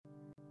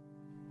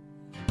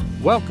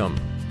Welcome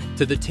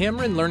to the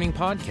Tamarind Learning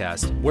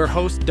Podcast, where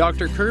host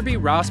Dr. Kirby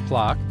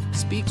Rosplock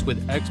speaks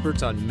with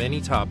experts on many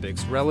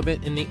topics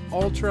relevant in the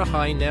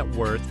ultra-high net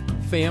worth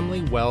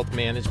family wealth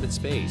management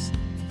space.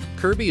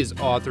 Kirby is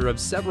author of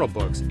several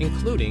books,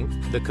 including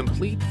The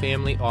Complete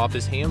Family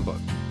Office Handbook,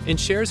 and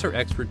shares her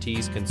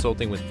expertise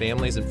consulting with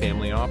families and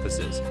family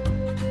offices.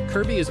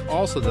 Kirby is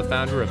also the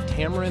founder of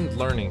Tamarind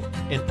Learning,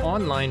 an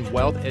online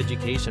wealth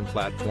education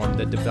platform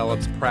that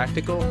develops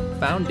practical,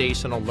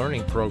 foundational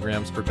learning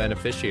programs for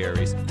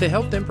beneficiaries to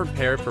help them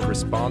prepare for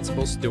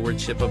responsible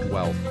stewardship of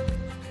wealth.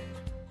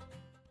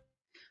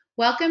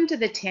 Welcome to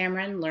the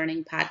Tamarind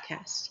Learning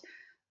Podcast.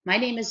 My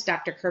name is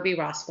Dr. Kirby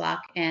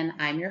Rosplock, and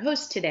I'm your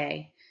host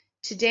today.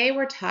 Today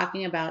we're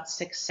talking about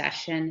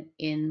succession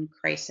in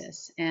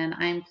crisis, and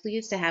I'm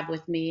pleased to have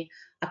with me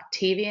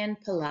Octavian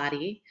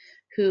Pilati,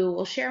 who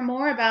will share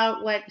more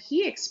about what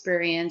he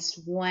experienced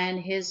when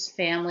his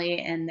family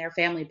and their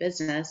family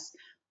business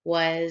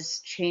was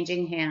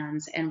changing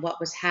hands and what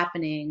was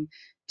happening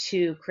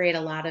to create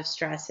a lot of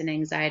stress and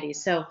anxiety.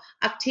 So,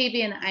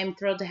 Octavian, I'm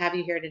thrilled to have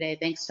you here today.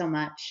 Thanks so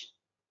much.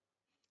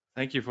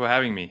 Thank you for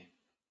having me.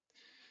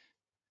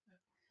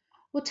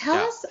 Well,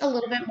 tell us a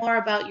little bit more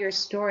about your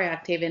story,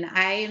 Octavian.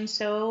 I am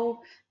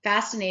so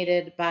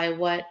fascinated by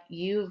what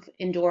you've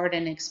endured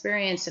and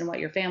experienced and what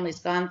your family's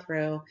gone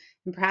through.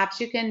 And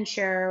perhaps you can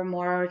share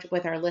more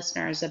with our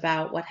listeners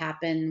about what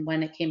happened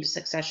when it came to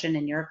succession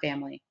in your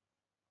family.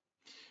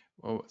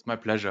 Oh, it's my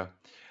pleasure.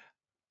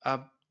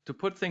 To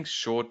put things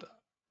short,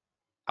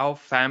 our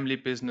family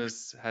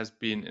business has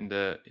been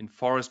in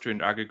forestry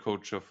and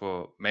agriculture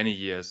for many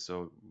years.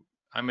 So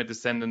I'm a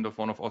descendant of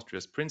one of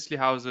Austria's princely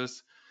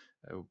houses.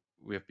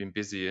 We have been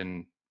busy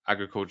in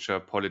agriculture,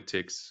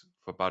 politics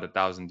for about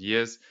 1,000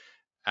 years.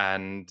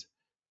 And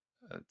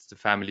it's the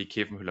family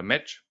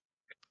Kefenhüller-Metsch.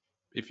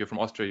 If you're from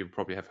Austria, you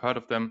probably have heard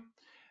of them.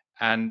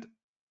 And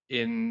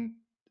in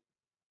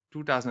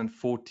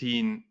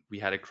 2014, we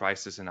had a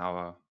crisis in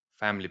our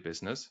family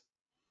business,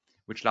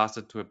 which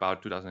lasted to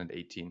about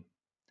 2018.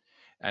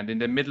 And in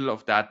the middle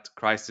of that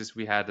crisis,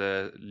 we had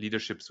a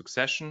leadership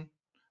succession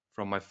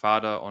from my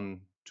father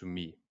on to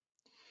me.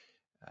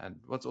 And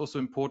what's also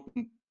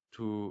important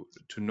to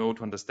know,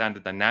 to understand the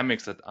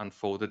dynamics that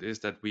unfolded, is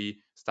that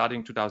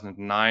starting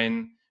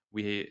 2009,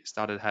 we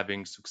started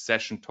having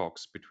succession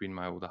talks between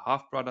my older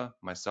half-brother,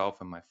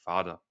 myself, and my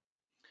father.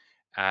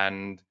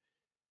 And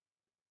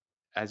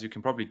as you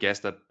can probably guess,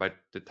 that by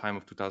the time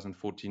of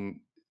 2014,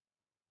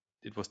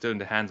 it was still in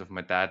the hands of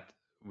my dad.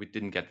 We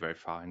didn't get very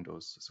far in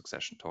those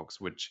succession talks,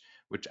 which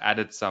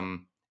added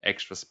some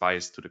extra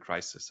spice to the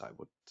crisis, I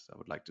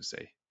would like to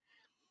say.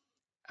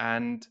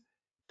 And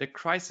the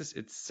crisis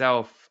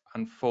itself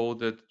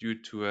unfolded due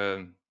to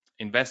an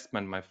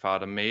investment my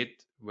father made,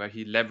 where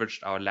he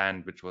leveraged our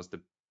land, which was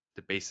the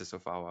basis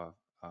of our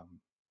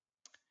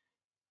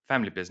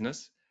family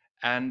business.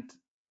 And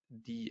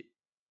the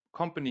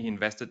company he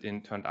invested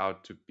in turned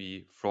out to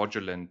be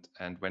fraudulent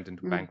and went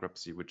into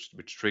bankruptcy, which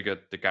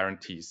triggered the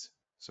guarantees.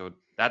 So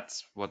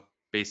that's what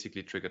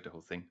basically triggered the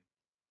whole thing.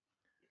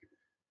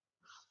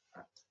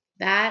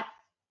 That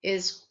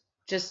is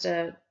just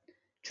a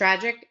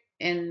tragic,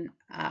 and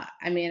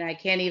I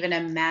can't even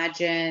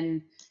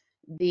imagine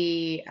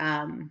the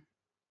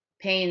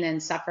pain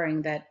and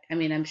suffering that,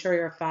 I'm sure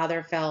your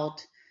father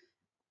felt,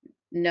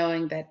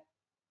 knowing that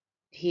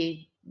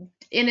he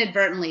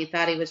inadvertently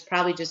thought he was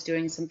probably just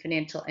doing some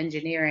financial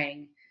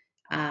engineering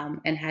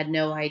and had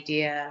no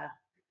idea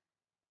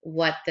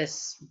what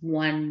this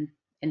one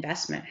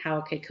investment, how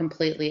it could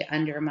completely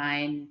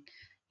undermine,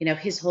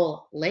 his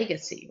whole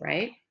legacy,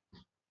 right?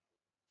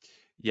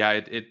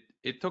 Yeah,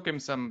 it took him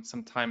some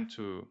time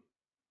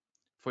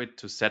for it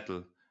to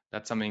settle.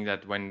 That's something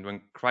that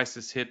when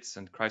crisis hits,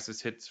 and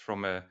crisis hits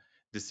from a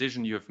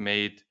decision you have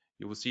made,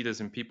 you will see this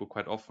in people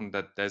quite often,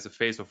 that there's a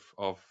phase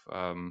of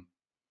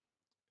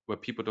where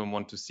people don't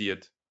want to see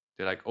it.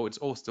 They're like, oh, it's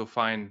all still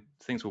fine,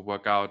 things will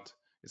work out,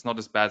 it's not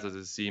as bad as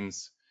it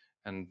seems.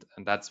 And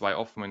that's why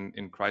often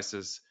in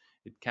crisis,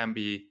 it can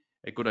be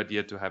a good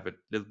idea to have a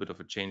little bit of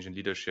a change in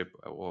leadership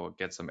or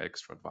get some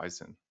extra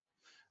advice in,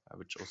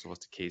 which also was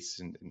the case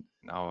in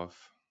our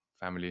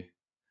family.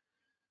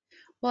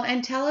 Well,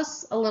 and tell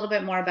us a little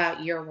bit more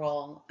about your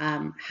role.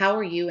 How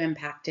were you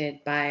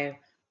impacted by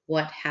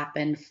what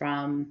happened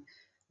from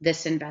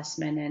this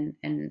investment,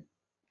 and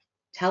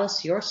tell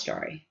us your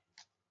story.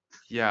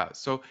 Yeah,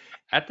 so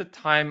at the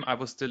time I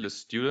was still a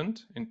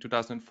student in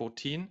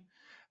 2014.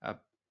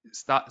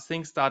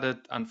 Things started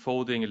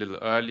unfolding a little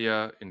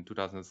earlier in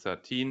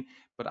 2013,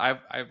 but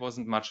I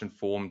wasn't much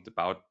informed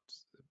about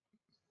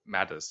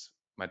matters.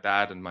 My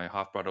dad and my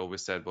half-brother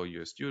always said, well,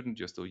 you're a student,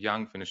 you're still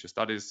young, finish your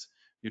studies,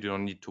 you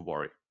don't need to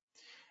worry.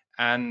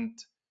 And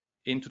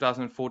in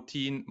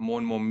 2014, more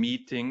and more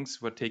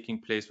meetings were taking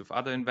place with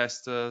other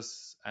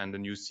investors and a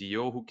new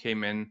CEO who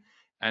came in,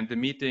 and the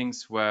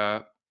meetings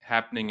were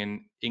happening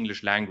in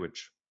English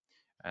language.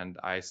 And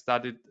I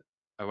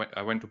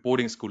went to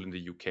boarding school in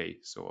the UK,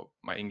 so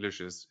my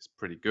English is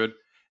pretty good.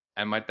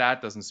 And my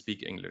dad doesn't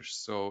speak English.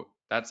 So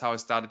that's how I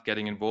started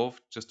getting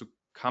involved, just to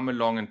come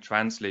along and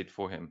translate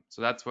for him.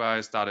 So that's where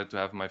I started to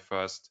have my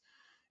first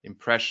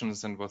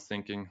impressions and was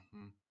thinking,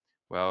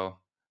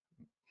 well,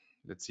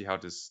 let's see how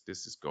this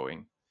is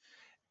going.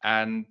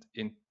 And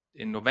in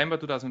November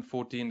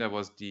 2014, there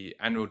was the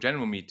annual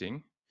general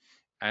meeting.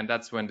 And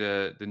that's when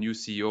the new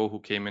CEO who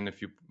came in a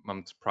few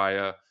months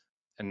prior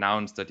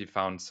announced that he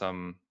found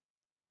some,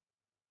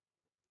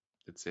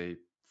 let's say,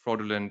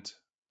 fraudulent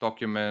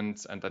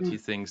documents and that he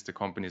thinks the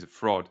company is a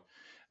fraud.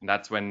 And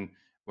that's when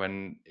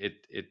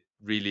it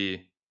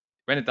really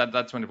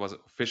that's when it was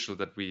official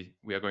that we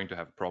are going to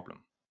have a problem.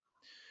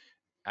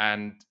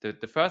 And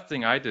the first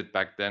thing I did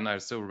back then, I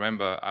still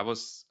remember,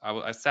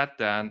 I sat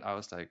there and I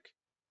was like,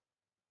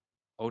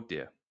 oh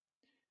dear,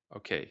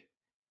 okay,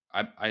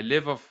 I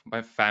live off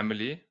my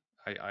family.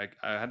 I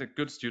had a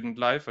good student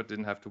life. I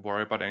didn't have to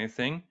worry about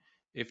anything.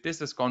 If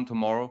this is gone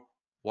tomorrow,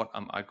 what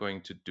am I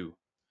going to do?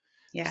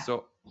 Yeah.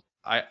 So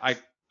I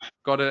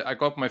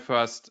got my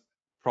first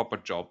proper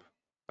job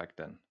back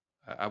then.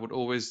 I would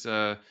always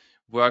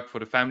work for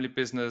the family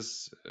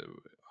business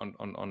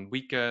on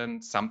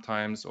weekends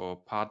sometimes, or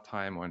part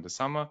time, or in the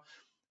summer.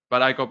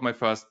 But I got my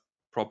first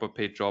proper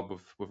paid job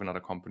with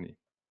another company.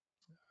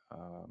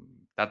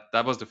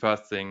 That was the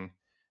first thing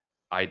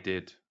I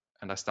did,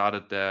 and I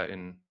started there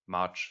in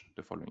March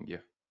the following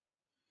year.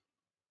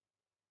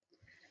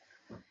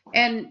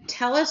 And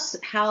tell us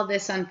how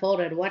this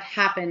unfolded. What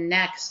happened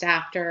next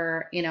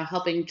after,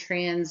 helping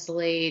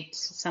translate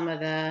some of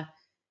the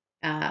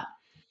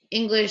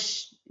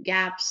English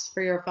gaps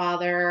for your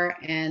father,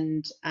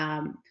 and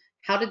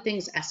how did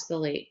things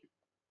escalate?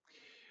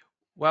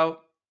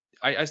 Well,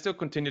 I still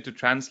continue to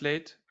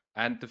translate,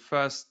 and the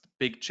first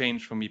big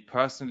change for me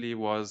personally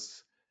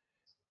was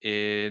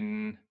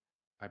in,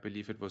 I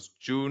believe it was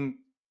June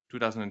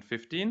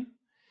 2015,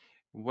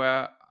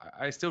 where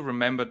I still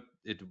remember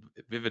it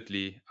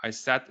vividly. I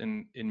sat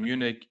in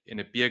Munich in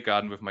a beer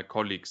garden with my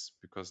colleagues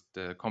because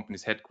the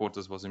company's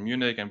headquarters was in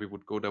Munich, and we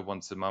would go there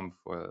once a month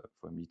for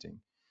a meeting.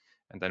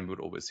 And then we would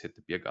always hit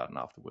the beer garden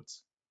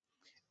afterwards.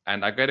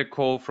 And I got a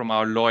call from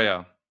our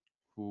lawyer,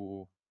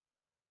 who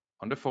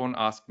on the phone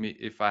asked me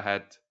if I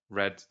had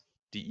read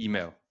the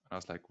email. And I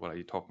was like, what are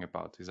you talking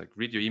about? He's like,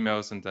 read your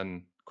emails and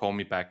then call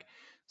me back.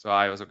 So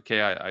I was like,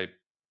 okay, I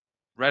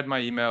read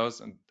my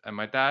emails, and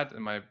my dad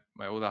and my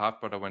older half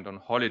brother went on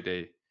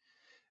holiday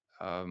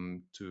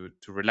to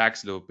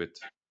relax a little bit.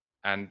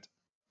 And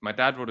my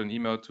dad wrote an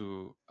email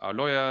to our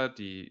lawyer,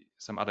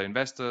 some other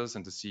investors,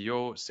 and the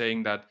CEO,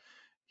 saying that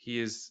he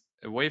is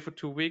away for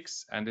 2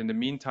 weeks, and in the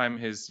meantime,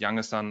 his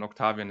younger son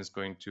Octavian is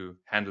going to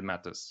handle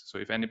matters. So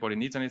if anybody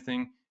needs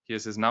anything,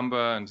 here's his number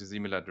and his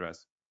email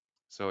address.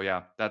 So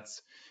yeah,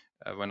 that's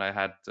when I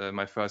had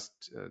my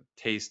first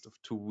taste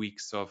of 2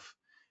 weeks of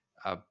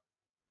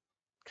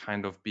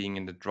kind of being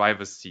in the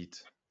driver's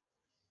seat.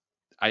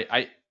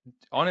 I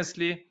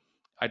honestly,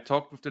 I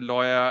talked with the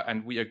lawyer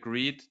and we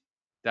agreed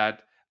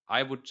that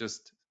I would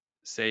just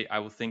say I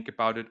will think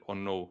about it or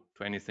no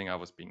to anything I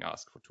was being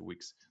asked for 2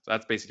 weeks. So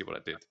that's basically what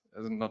I did.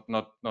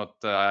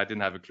 I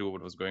didn't have a clue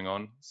what was going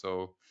on.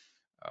 So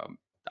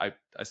I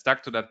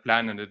stuck to that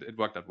plan, and it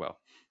worked out well.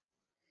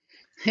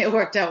 It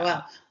worked out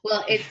well.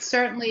 Well, it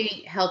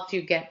certainly helped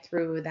you get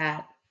through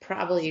that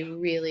probably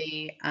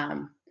really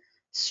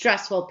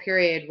stressful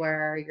period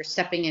where you're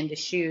stepping into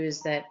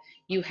shoes that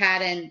you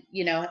hadn't,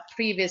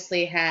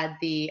 previously had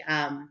the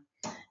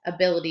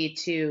ability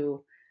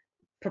to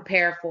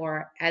prepare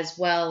for, as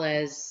well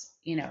as,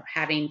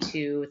 having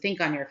to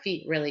think on your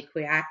feet really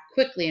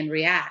quickly and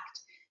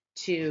react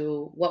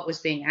to what was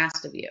being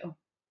asked of you.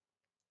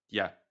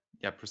 Yeah,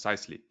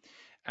 precisely.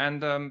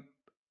 And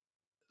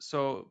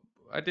so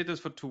I did this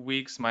for 2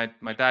 weeks. My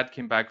dad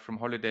came back from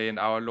holiday, and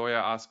our lawyer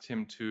asked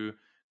him to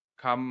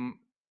come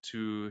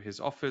to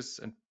his office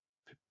and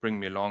bring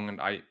me along.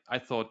 And I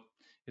thought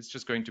it's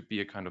just going to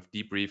be a kind of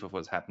debrief of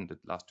what's happened the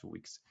last 2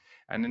 weeks.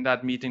 And in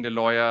that meeting, the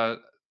lawyer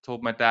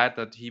told my dad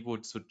that he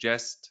would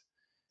suggest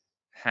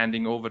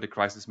handing over the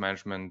crisis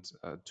management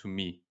to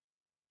me.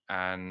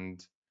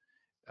 And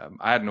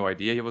I had no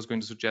idea he was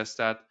going to suggest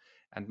that.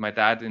 And my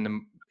dad,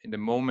 in the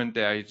moment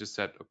there, he just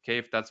said, okay,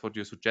 if that's what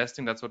you're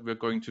suggesting, that's what we're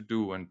going to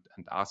do, and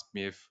asked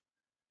me if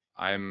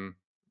I'm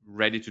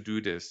ready to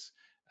do this.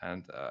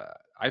 And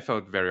I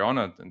felt very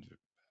honored and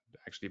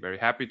actually very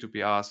happy to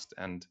be asked.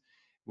 And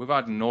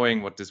without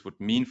knowing what this would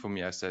mean for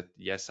me, I said,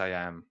 yes, I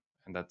am.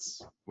 And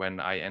that's when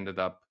I ended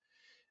up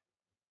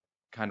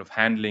kind of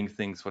handling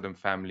things for the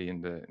family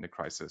in the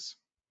crisis.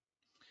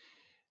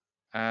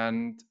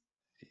 And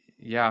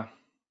yeah.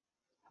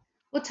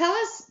 Well,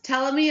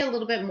 tell me a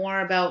little bit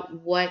more about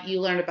what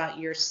you learned about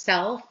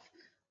yourself,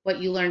 what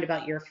you learned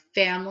about your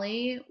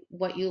family,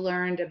 what you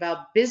learned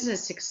about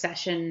business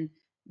succession,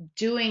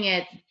 doing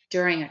it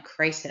during a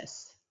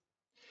crisis.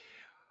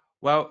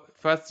 Well,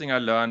 first thing I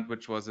learned,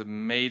 which was a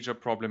major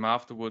problem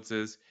afterwards,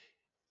 is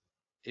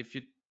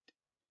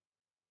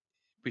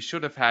we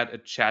should have had a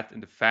chat in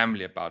the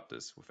family about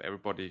this with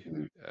everybody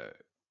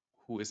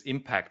who is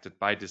impacted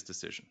by this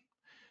decision,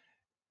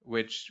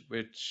 which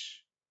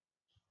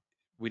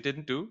we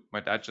didn't do.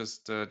 My dad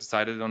just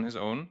decided on his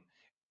own,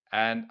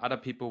 and other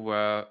people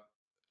were,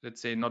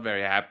 let's say, not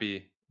very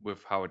happy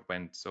with how it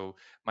went. So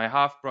my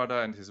half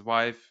brother and his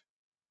wife,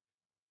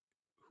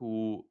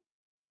 who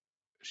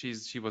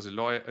she was a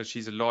lawyer,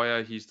 she's a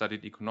lawyer, he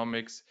studied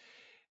economics.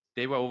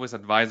 They were always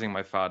advising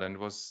my father, and it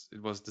was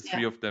the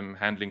three Yeah. of them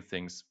handling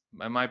things.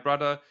 My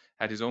brother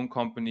had his own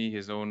company,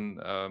 his own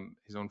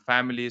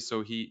family,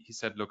 so he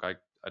said, look, I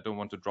don't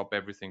want to drop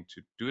everything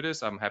to do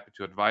this. I'm happy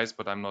to advise,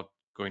 but I'm not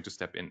going to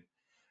step in.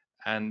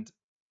 And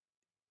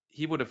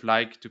he would have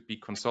liked to be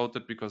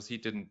consulted, because he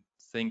didn't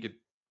think it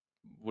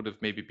would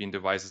have maybe been the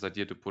wisest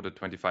idea to put a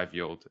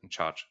 25-year-old in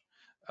charge,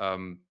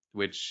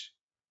 which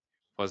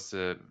was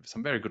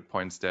some very good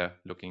points there,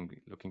 looking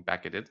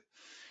back at it.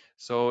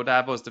 So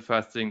that was the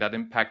first thing that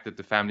impacted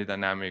the family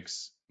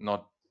dynamics,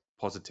 not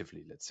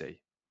positively, let's say.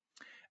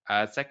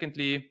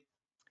 Secondly,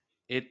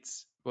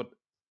 it's what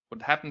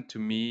happened to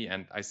me,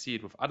 and I see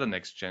it with other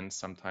next gens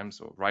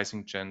sometimes, or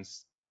rising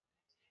gens.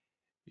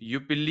 You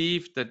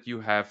believe that you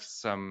have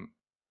some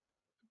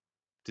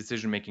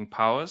decision-making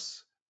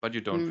powers, but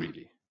you don't Mm,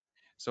 really.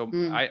 So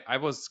mm, I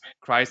was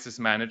crisis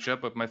manager,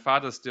 but my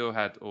father still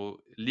had, or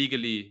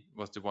legally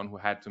was the one who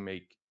had to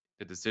make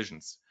the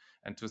decisions.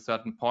 And to a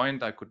certain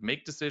point, I could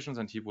make decisions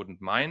and he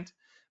wouldn't mind.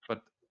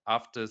 But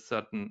after this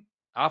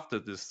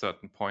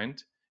certain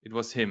point, it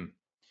was him.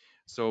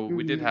 So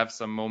we did mm, have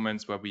some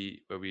moments where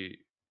we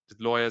the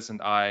lawyers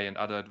and I and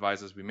other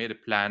advisors, we made a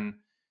plan,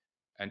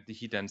 and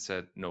he then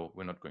said, no,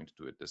 we're not going to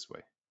do it this way.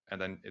 And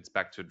then it's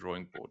back to a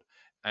drawing board.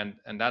 And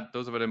that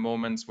those were the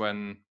moments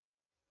where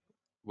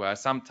I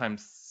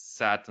sometimes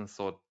sat and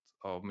thought,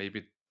 oh,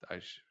 maybe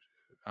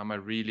am I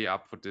really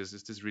up for this?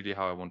 Is this really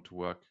how I want to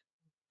work?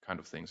 Kind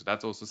of thing. So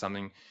that's also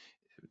something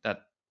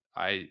that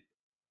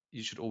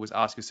you should always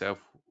ask yourself,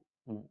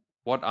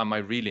 what am I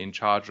really in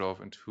charge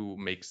of, and who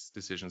makes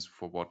decisions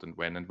for what and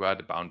when, and where are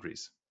the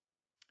boundaries?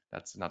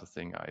 That's another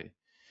thing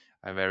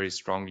I very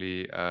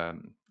strongly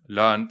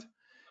learned.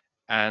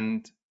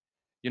 And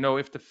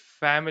if the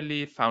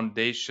family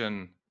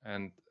foundation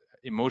and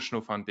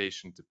emotional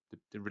foundation,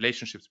 the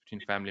relationships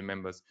between family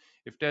members,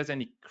 if there's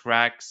any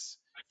cracks,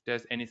 if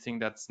there's anything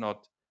that's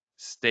not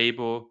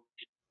stable,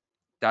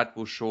 that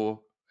will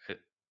show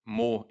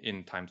more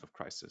in times of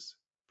crisis.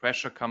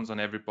 Pressure comes on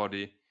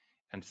everybody,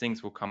 and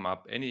things will come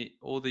up.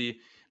 All the,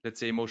 let's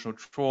say, emotional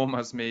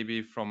traumas,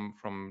 maybe from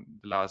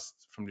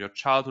your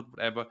childhood,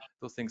 whatever,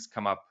 those things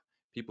come up.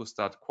 People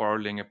start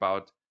quarreling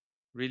about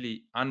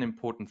really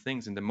unimportant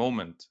things in the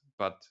moment,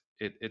 but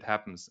it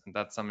happens, and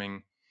that's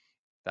something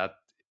that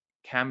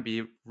can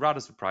be rather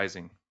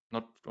surprising,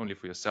 not only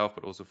for yourself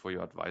but also for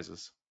your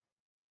advisors.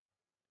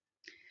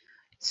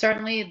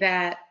 Certainly,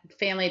 that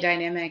family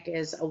dynamic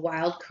is a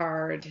wild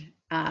card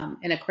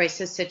in a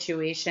crisis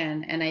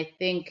situation. And I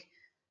think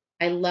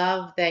I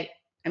love that.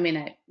 I mean,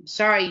 I'm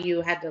sorry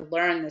you had to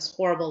learn this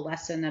horrible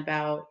lesson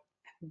about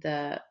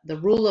the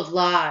rule of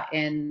law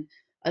and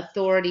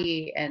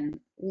authority and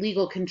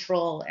legal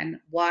control, and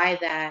why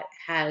that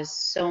has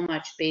so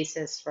much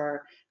basis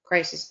for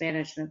crisis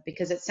management,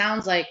 because it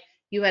sounds like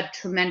you had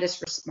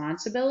tremendous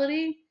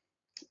responsibility,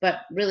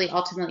 but really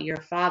ultimately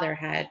your father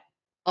had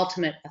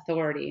ultimate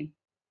authority.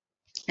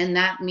 And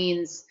that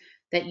means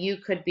that you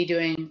could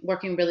be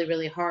working really,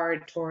 really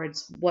hard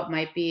towards what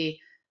might be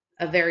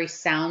a very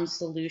sound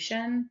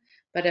solution.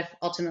 But if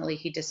ultimately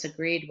he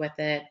disagreed with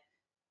it,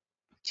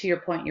 to your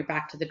point, you're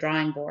back to the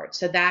drawing board.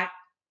 So that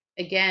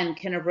again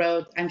can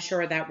erode, I'm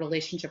sure, that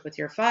relationship with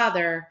your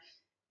father,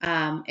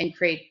 and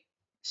create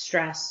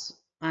stress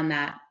on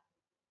that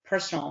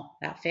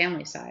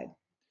family side.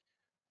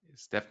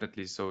 It's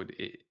definitely so.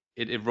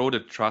 It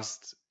eroded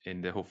trust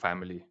in the whole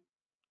family,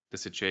 the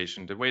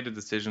situation, the way the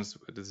decisions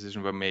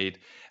were made.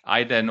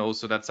 I then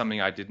also, that's something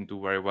I didn't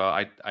do very well.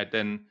 I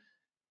then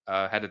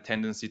had a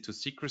tendency to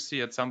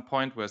secrecy at some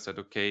point, where I said,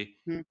 okay,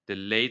 Mm. the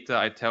later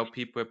I tell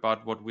people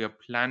about what we are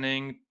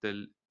planning,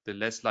 the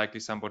less likely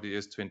somebody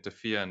is to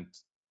interfere and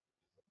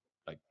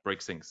like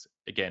break things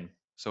again.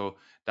 So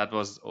that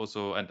was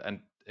also,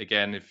 and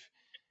again, if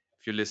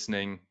you're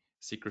listening,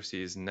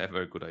 secrecy is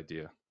never a good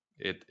idea.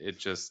 It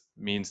just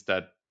means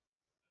that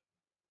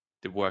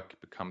the work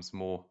becomes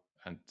more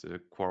and the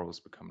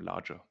quarrels become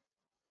larger.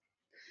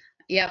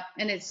 Yep.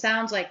 And it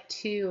sounds like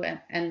too,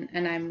 and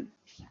I'm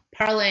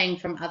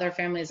parlaying from other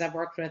families I've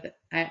worked with,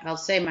 I'll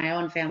say my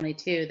own family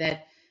too,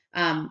 that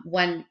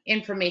when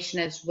information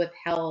is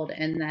withheld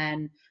and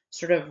then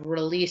sort of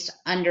released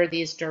under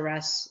these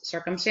duress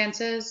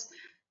circumstances,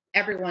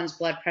 everyone's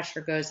blood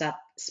pressure goes up,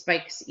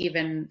 spikes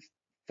even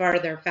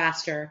farther,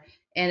 faster.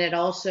 And it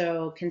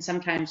also can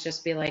sometimes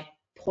just be like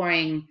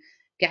pouring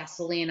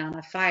gasoline on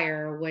a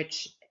fire,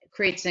 which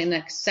creates an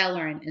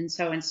accelerant. And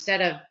so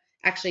instead of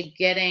actually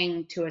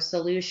getting to a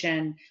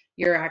solution,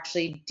 you're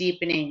actually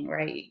deepening,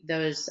 right,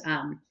 those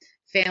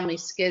family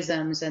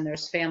schisms and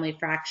those family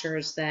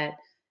fractures that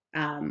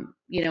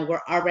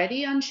were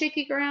already on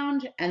shaky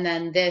ground. And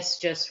then this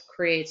just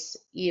creates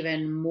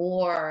even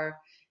more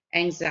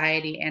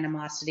anxiety,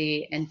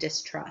 animosity, and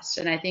distrust.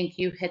 And I think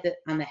you hit it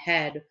on the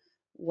head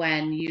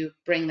when you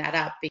bring that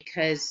up,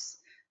 because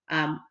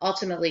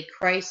ultimately,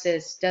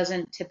 crisis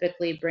doesn't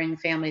typically bring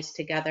families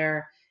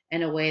together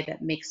in a way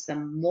that makes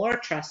them more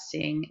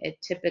trusting.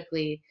 It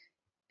typically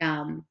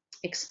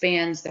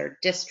expands their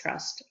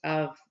distrust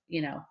of,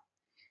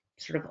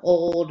 sort of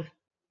old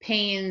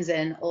pains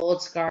and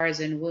old scars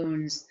and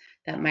wounds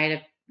that might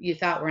have you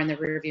thought were in the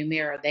rearview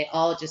mirror. They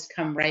all just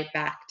come right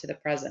back to the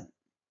present.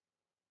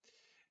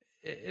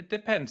 It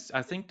depends.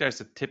 I think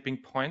there's a tipping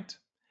point,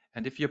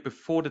 and if you're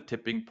before the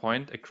tipping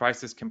point, a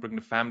crisis can bring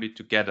the family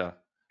together,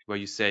 where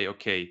you say,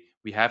 "Okay,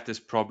 we have this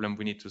problem,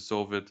 we need to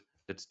solve it.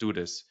 Let's do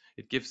this."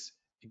 It gives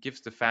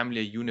the family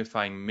a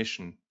unifying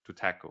mission to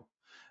tackle.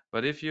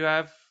 But if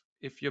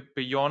you're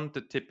beyond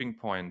the tipping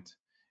point,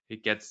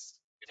 it gets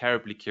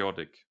terribly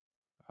chaotic,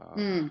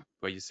 Mm.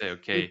 where you say,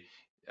 "Okay,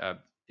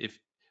 if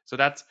so,"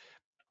 that's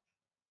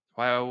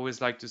why I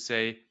always like to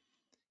say,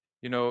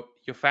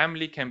 your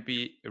family can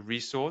be a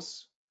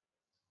resource,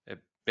 a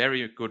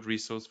very good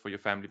resource for your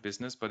family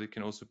business, but it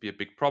can also be a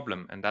big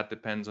problem. And that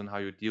depends on how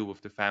you deal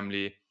with the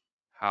family,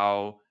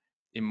 how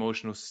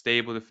emotional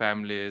stable the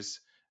family is.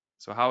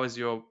 So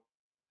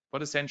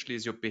what essentially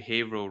is your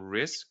behavioral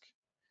risk?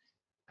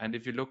 And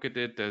if you look at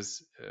it,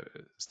 there's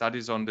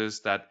studies on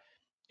this that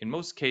in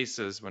most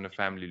cases, when a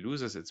family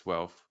loses its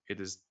wealth,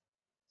 it is,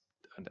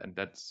 and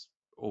that's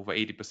over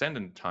 80%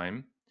 of the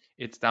time,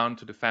 it's down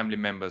to the family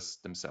members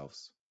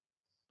themselves.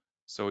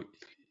 So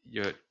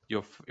your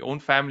own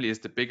family is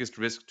the biggest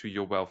risk to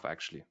your wealth,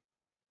 actually.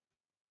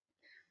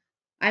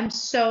 I'm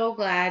so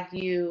glad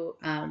you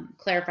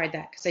clarified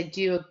that, because I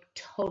do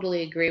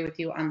totally agree with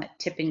you on that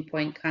tipping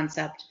point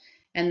concept,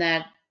 and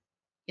that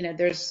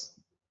there's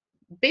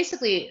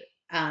basically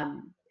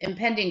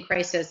impending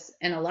crisis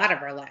in a lot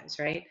of our lives,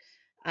 right?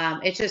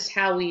 It's just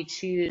how we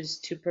choose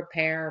to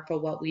prepare for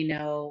what we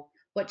know,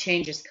 what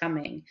change is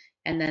coming,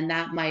 and then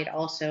that might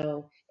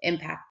also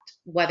impact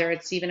whether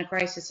it's even a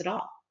crisis at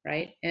all,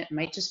 right? It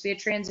might just be a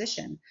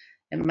transition.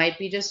 It might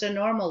be just a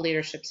normal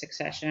leadership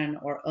succession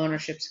or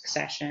ownership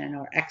succession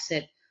or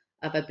exit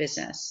of a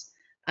business.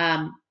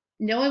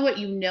 Knowing what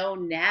you know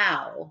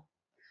now,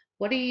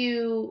 what are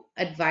you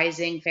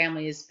advising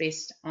families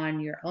based on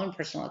your own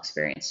personal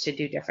experience to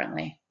do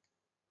differently?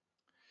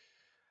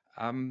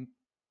 Um,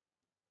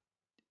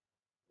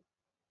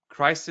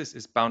 Crisis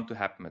is bound to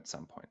happen at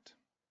some point.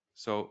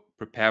 So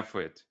prepare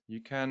for it. You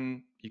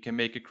can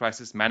make a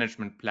crisis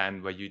management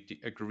plan where you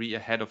agree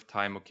ahead of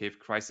time. Okay, if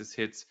crisis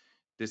hits,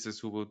 this is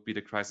who will be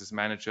the crisis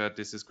manager.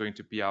 This is going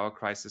to be our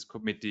crisis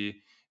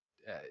committee.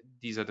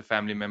 These are the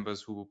family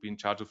members who will be in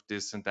charge of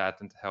this and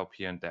that and help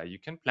here and there. You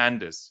can plan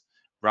this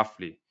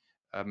roughly,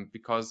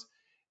 because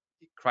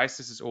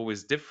crisis is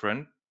always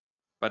different,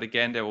 but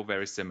again, they're all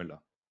very similar,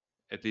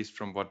 at least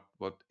from what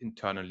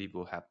internally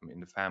will happen in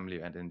the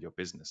family and in your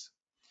business.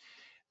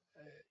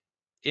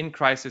 In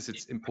crisis,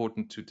 it's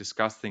important to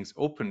discuss things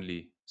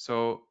openly.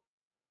 So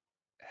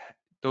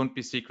don't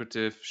be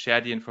secretive,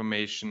 share the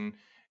information,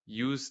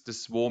 use the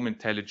swarm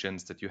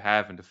intelligence that you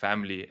have in the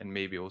family, and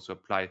maybe also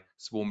apply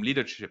swarm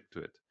leadership to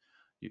it.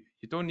 You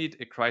don't need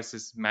a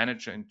crisis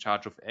manager in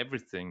charge of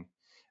everything.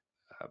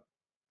 Uh,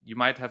 you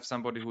might have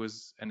somebody who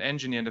is an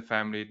engineer in the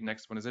family, the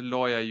next one is a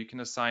lawyer. You can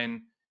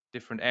assign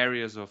different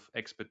areas of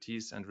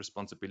expertise and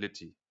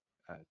responsibility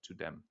to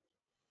them.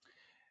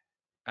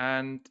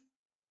 And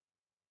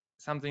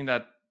something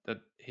that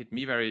hit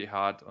me very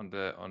hard on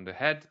the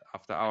head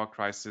after our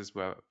crisis,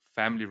 where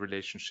family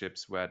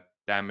relationships were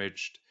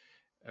damaged,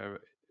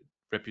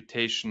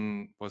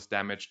 reputation was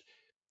damaged.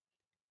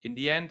 In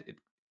the end,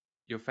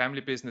 your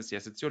family business,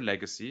 yes, it's your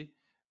legacy,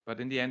 but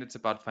in the end, it's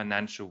about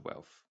financial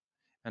wealth.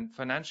 And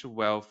financial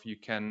wealth, you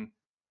can,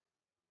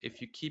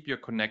 if you keep your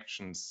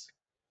connections,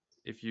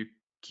 if you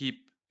keep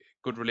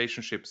good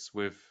relationships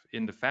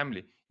within the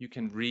family, you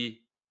can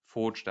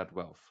reforge that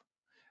wealth.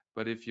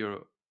 But if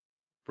you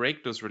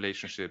break those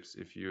relationships,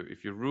 if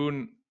you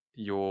ruin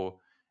your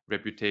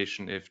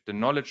reputation, if the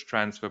knowledge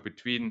transfer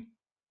between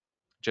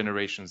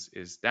generations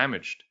is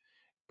damaged,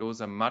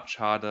 those are much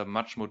harder,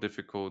 much more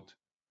difficult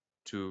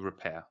to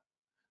repair.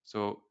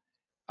 So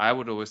I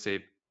would always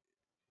say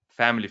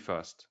family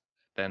first,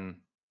 then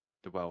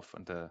the wealth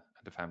and the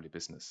family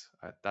business.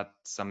 That's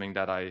something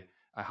that I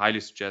highly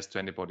suggest to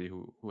anybody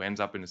who ends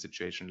up in a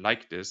situation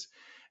like this.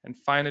 And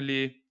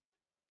finally,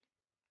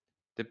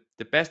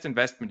 the best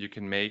investment you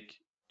can make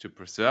to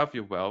preserve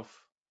your wealth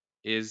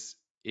is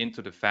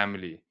into the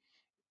family,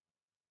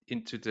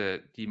 into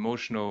the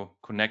emotional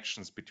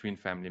connections between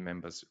family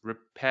members.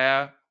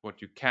 Repair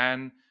what you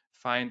can.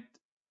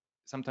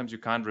 Sometimes you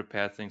can't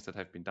repair things that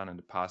have been done in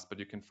the past, but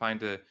you can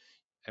find a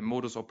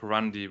modus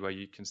operandi where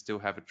you can still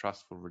have a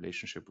trustful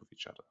relationship with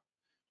each other.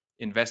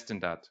 Invest in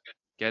that.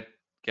 Get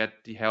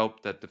the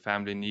help that the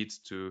family needs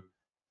to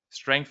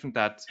strengthen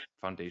that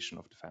foundation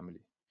of the family.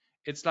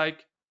 It's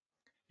like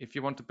if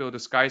you want to build a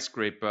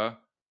skyscraper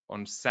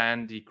on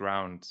sandy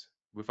ground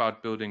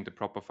without building the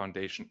proper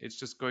foundation, it's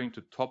just going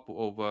to topple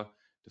over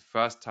the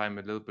first time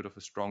a little bit of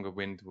a stronger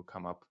wind will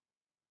come up.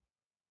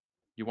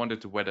 You want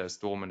it to weather a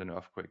storm and an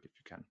earthquake if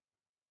you can.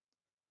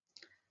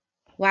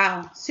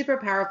 Wow, super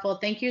powerful.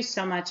 Thank you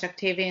so much,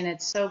 Octavian.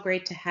 It's so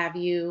great to have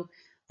you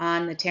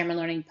on the Tamron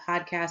Learning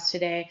podcast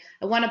today.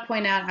 I want to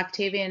point out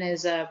Octavian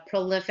is a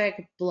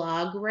prolific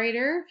blog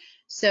writer.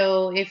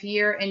 So if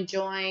you're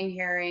enjoying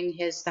hearing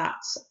his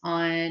thoughts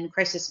on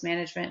crisis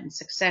management and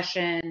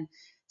succession,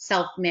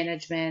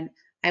 self-management,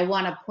 I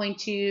want to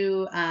point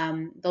you,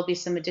 there'll be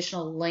some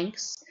additional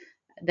links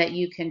that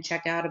you can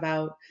check out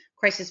about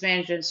crisis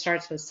management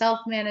starts with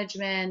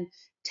self-management,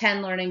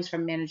 10 learnings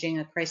from managing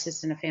a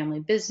crisis in a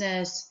family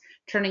business,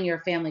 turning your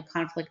family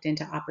conflict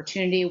into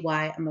opportunity,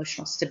 why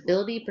emotional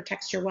stability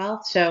protects your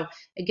wealth. So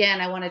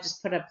again, I want to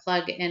just put a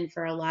plug in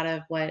for a lot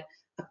of what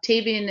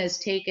Octavian has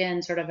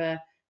taken, sort of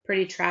a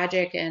pretty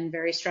tragic and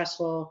very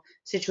stressful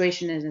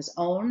situation in his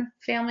own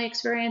family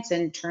experience,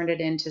 and turned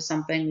it into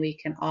something we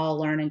can all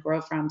learn and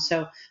grow from.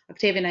 So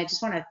Octavian, I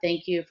just want to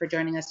thank you for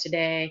joining us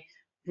today.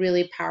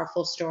 Really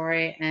powerful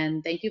story,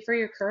 and thank you for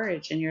your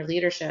courage and your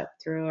leadership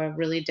through a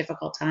really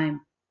difficult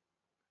time.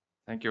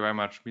 Thank you very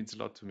much. Means a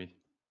lot to me.